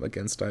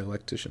against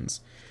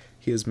dialecticians,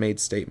 he has made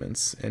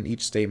statements, and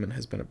each statement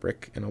has been a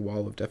brick in a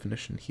wall of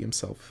definition he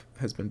himself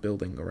has been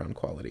building around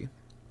quality.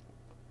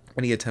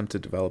 Any attempt to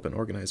develop an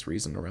organized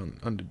reason around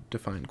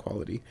undefined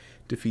quality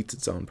defeats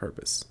its own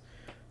purpose.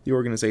 The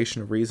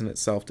organization of reason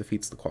itself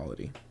defeats the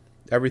quality.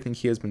 Everything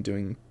he has been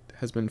doing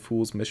has been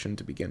fool's mission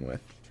to begin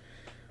with.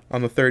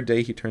 On the third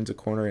day, he turns a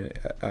corner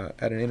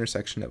at an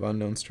intersection of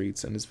unknown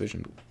streets, and his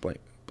vision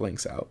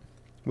blanks out.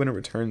 When it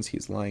returns, he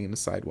is lying in a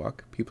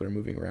sidewalk. People are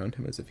moving around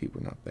him as if he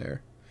were not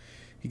there.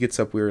 He gets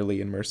up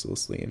wearily and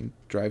mercilessly and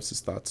drives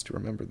his thoughts to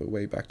remember the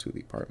way back to the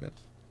apartment.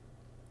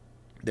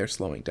 They're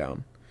slowing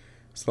down.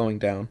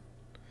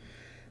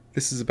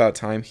 This is about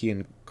time he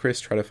and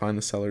Chris try to find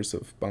the sellers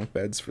of bunk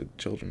beds for the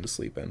children to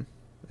sleep in,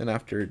 and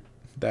after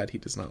that he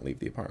does not leave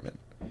the apartment.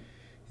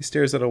 He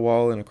stares at a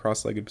wall in a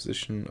cross-legged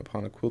position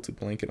upon a quilted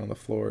blanket on the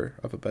floor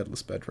of a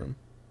bedless bedroom.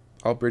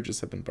 All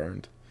bridges have been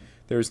burned.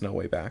 There is no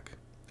way back,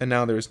 and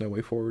now there is no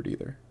way forward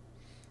either.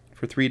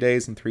 For 3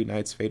 days and 3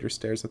 nights, Phaedrus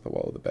stares at the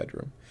wall of the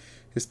bedroom,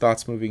 his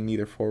thoughts moving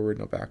neither forward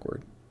nor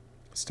backward,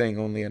 staying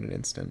only at the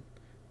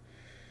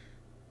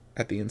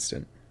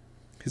instant.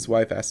 His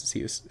wife asks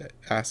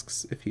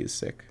if he is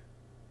sick,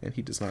 and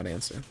he does not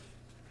answer.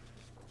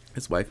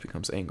 His wife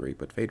becomes angry,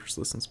 but Phaedrus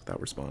listens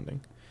without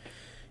responding.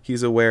 He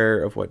is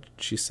aware of what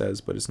she says,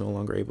 but is no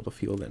longer able to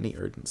feel any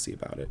urgency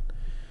about it.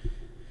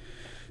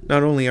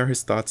 Not only are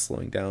his thoughts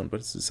slowing down, but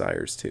his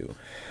desires too.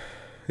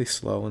 They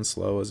slow and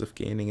slow, as if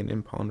gaining an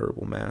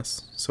imponderable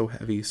mass, so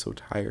heavy, so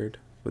tired,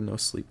 when no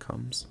sleep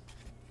comes.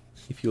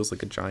 He feels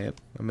like a giant,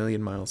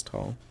 1,000,000 miles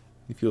tall.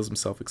 He feels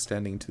himself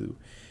extending to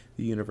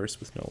the universe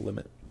with no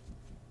limit.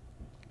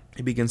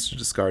 He begins to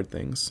discard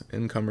things,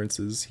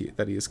 encumbrances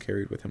that he has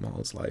carried with him all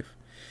his life.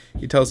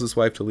 He tells his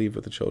wife to leave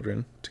with the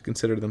children, to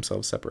consider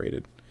themselves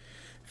separated.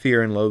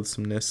 Fear and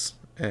loathsomeness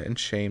and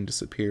shame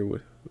disappear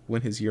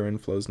when his urine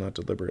flows not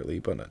deliberately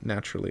but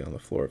naturally on the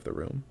floor of the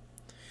room.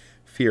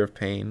 Fear of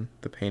pain,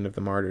 the pain of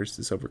the martyrs,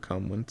 is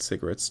overcome when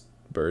cigarettes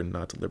burn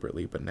not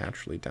deliberately but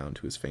naturally down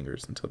to his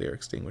fingers until they are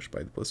extinguished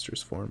by the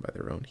blisters formed by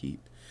their own heat.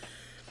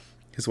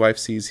 His wife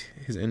sees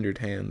his injured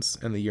hands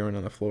and the urine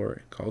on the floor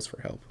and calls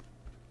for help.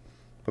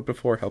 But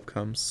before help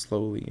comes,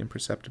 slowly,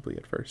 imperceptibly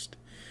at first,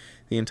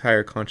 the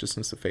entire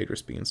consciousness of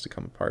Phaedrus begins to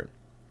come apart,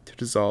 to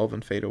dissolve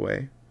and fade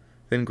away.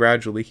 Then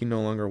gradually he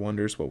no longer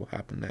wonders what will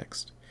happen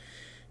next.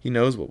 He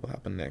knows what will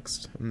happen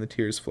next, and the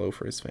tears flow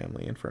for his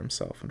family and for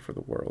himself and for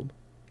the world.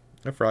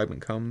 A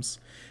fragment comes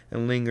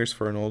and lingers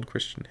for an old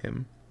Christian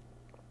hymn.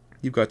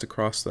 You've got to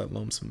cross that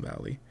lonesome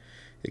valley.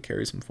 It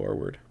carries him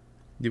forward.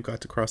 You've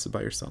got to cross it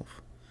by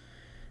yourself.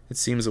 It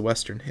seems a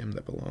Western hymn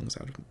that belongs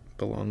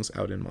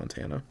out in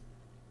Montana.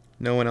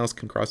 No one else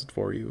can cross it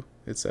for you,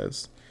 it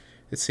says.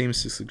 It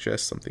seems to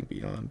suggest something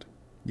beyond.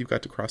 You've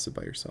got to cross it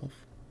by yourself.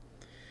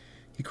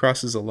 He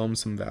crosses a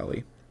lonesome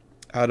valley,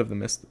 out of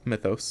the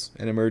mythos,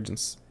 and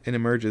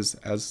emerges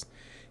as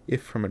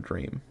if from a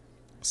dream,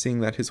 seeing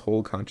that his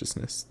whole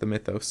consciousness, the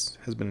mythos,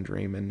 has been a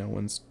dream and no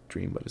one's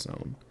dream but his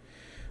own.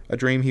 A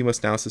dream he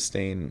must now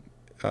sustain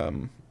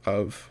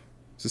of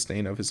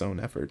his own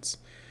efforts.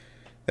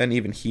 Then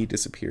even he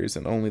disappears,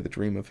 and only the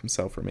dream of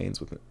himself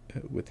remains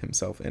with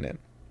himself in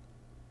it.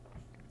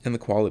 And the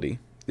quality,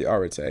 the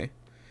arete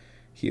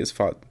he has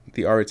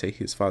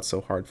fought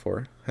so hard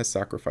for, has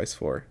sacrificed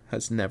for,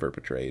 has never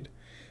betrayed,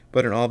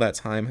 but in all that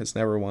time has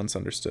never once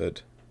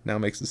understood, now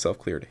makes itself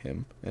clear to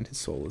him, and his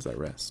soul is at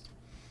rest.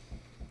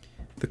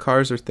 The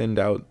cars are thinned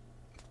out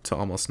to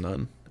almost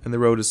none, and the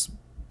road is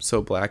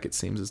so black it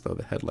seems as though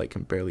the headlight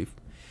can barely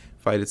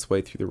fight its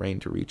way through the rain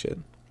to reach it.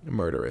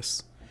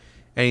 Murderous.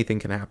 Anything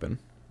can happen.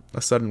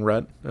 A sudden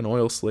rut, an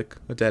oil slick,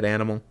 a dead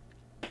animal.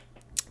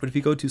 But if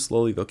you go too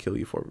slowly, they'll kill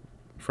you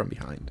from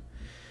behind.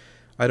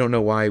 I don't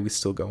know why we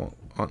still go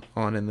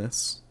on in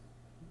this.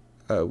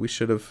 We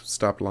should have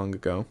stopped long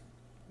ago.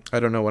 I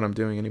don't know what I'm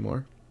doing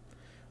anymore.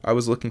 I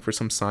was looking for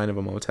some sign of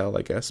a motel,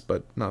 I guess,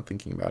 but not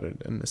thinking about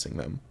it and missing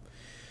them.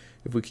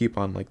 If we keep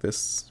on like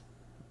this,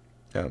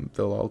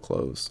 they'll all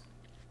close.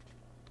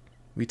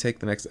 We take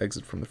the next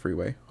exit from the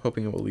freeway,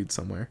 hoping it will lead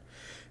somewhere,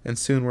 and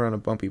soon we're on a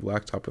bumpy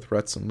blacktop with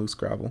ruts and loose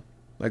gravel.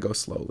 I go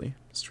slowly,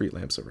 street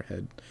lamps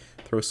overhead,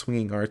 throw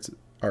swinging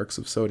arcs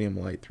of sodium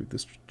light through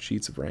the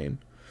sheets of rain.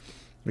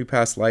 We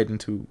pass light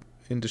into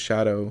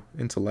shadow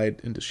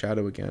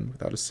again,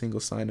 without a single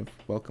sign of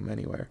welcome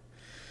anywhere.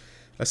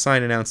 A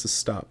sign announces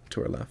stop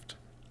to our left,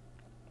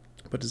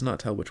 but does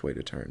not tell which way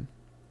to turn.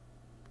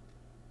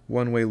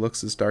 One way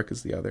looks as dark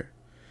as the other.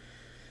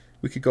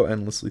 We could go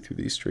endlessly through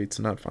these streets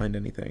and not find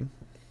anything,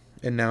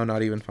 and now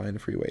not even find a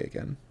freeway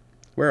again.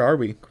 Where are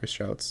we? Chris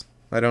shouts.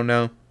 I don't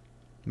know.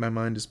 My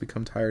mind has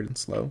become tired and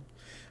slow.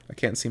 I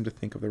can't seem to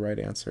think of the right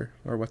answer,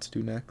 or what to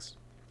do next.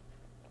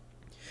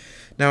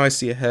 Now I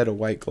see ahead a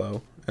white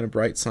glow, and a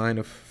bright sign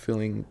of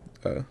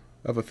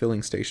a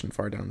filling station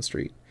far down the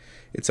street.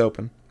 It's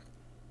open.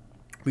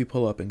 We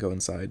pull up and go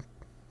inside.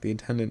 The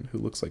attendant, who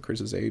looks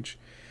Chris's age,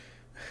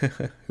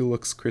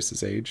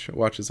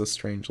 watches us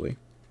strangely.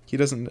 He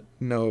doesn't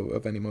know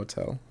of any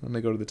motel, and I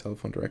go to the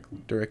telephone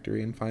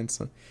directory and find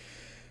some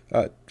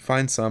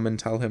and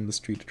tell him the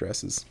street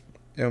addresses.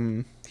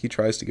 He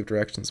tries to give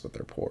directions, but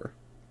they're poor.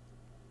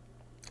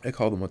 I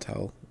call the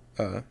motel.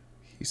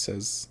 He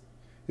says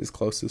is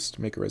closest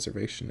to make a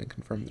reservation and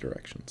confirm the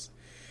directions.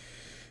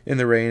 In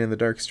the rain and the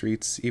dark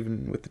streets,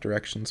 even with the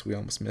directions, we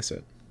almost miss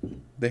it.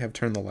 They have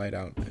turned the light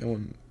out,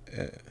 and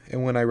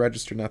when I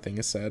register, nothing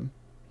is said.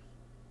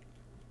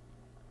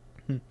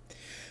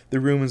 The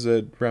room is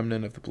a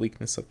remnant of the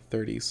bleakness of the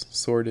 30s,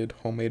 sordid,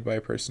 homemade by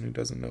a person who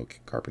doesn't know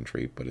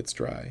carpentry, but it's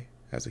dry,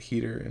 has a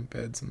heater and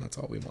beds, and that's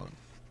all we want.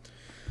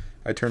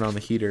 I turn on the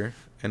heater,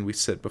 and we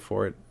sit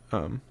before it,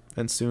 and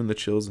soon the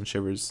chills and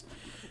shivers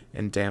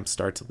and damp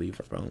start to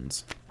leave our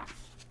bones.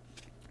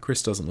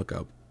 Chris doesn't look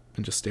up,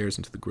 and just stares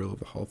into the grill of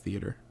the hall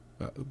theater,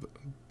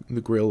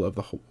 the grill of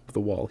the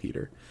wall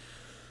heater.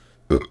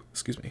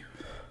 Excuse me.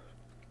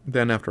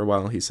 Then, after a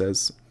while, he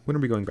says, "When are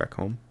we going back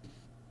home?"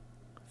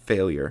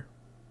 Failure.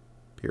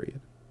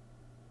 Period.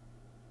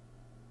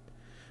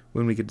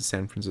 When we get to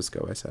San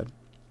Francisco, I said.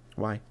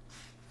 Why?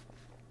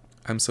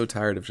 I'm so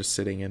tired of just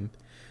sitting and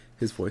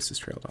his voice has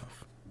trailed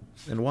off.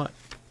 And what?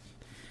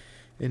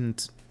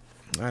 And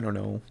I don't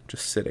know,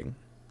 just sitting.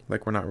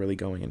 Like we're not really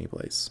going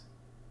anyplace.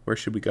 Where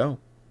should we go?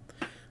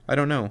 I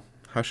don't know.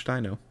 How should I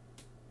know?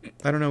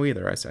 I don't know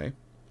either, I say.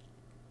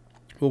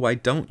 Well, why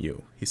don't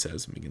you? He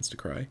says and begins to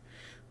cry.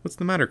 What's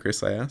the matter,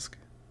 Chris? I ask.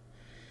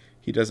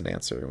 He doesn't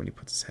answer when he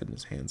puts his head in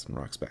his hands and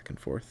rocks back and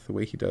forth. The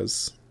way he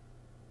does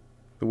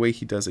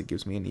it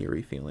gives me an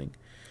eerie feeling.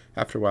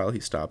 After a while,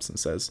 he stops and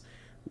says,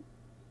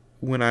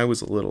 "When I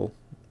was little,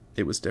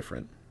 it was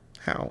different."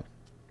 How?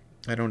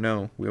 I don't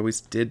know. We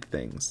always did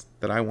things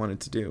that I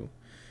wanted to do.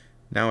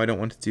 Now I don't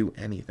want to do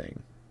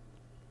anything.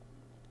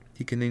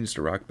 He continues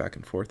to rock back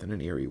and forth in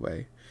an eerie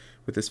way,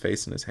 with his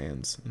face in his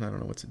hands, and I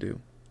don't know what to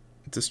do.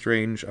 It's a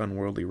strange,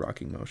 unworldly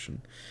rocking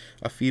motion,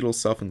 a fetal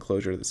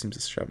self-enclosure that seems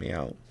to shut me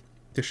out.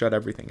 To shut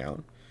everything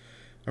out.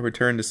 A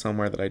return to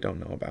somewhere that I don't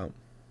know about.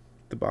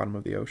 The bottom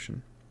of the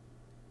ocean.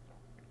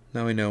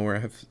 Now I know where I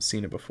have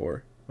seen it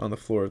before. On the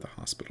floor of the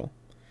hospital.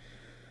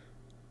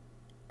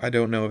 I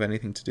don't know of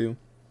anything to do.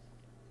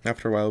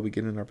 After a while we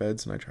get in our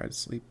beds and I try to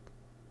sleep.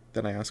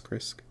 Then I ask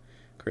Chris,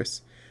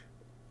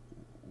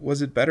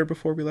 was it better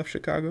before we left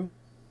Chicago?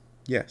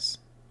 Yes.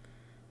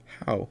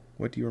 How?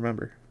 What do you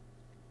remember?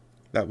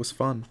 That was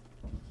fun.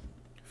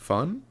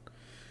 Fun?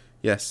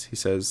 Yes, he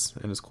says,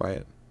 and is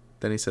quiet.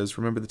 Then he says,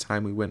 remember the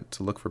time we went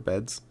to look for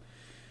beds?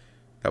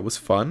 That was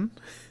fun?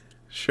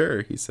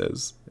 Sure, he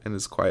says, and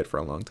is quiet for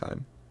a long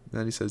time.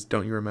 Then he says,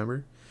 don't you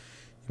remember?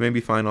 You made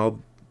me find all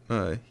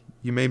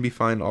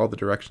the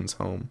directions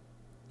home.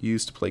 You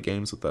used to play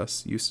games with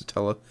us. You used to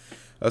tell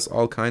us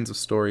all kinds of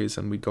stories,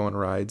 and we'd go on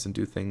rides and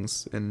do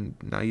things, and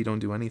now you don't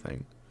do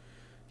anything.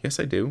 Yes,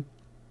 I do.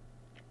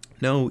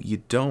 No,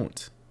 you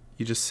don't.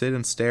 You just sit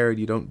and stare and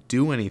you don't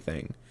do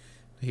anything.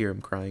 I hear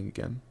him crying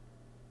again.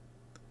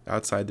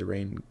 Outside, the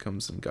rain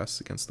comes in gusts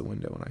against the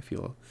window, and I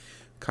feel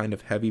a kind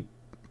of heavy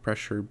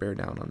pressure bear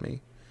down on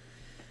me.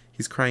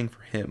 He's crying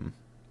for him.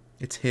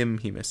 It's him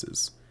he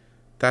misses.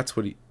 That's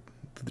what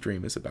the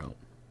dream is about.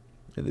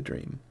 In the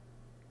dream.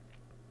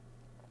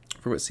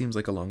 For what seems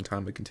like a long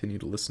time, I continue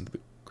to listen to the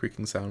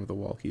creaking sound of the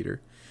wall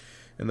heater,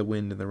 and the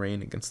wind and the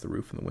rain against the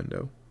roof and the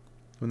window.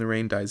 When the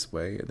rain dies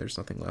away, and there's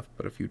nothing left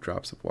but a few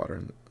drops of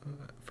water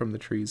from the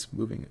trees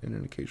moving in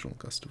an occasional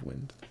gust of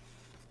wind.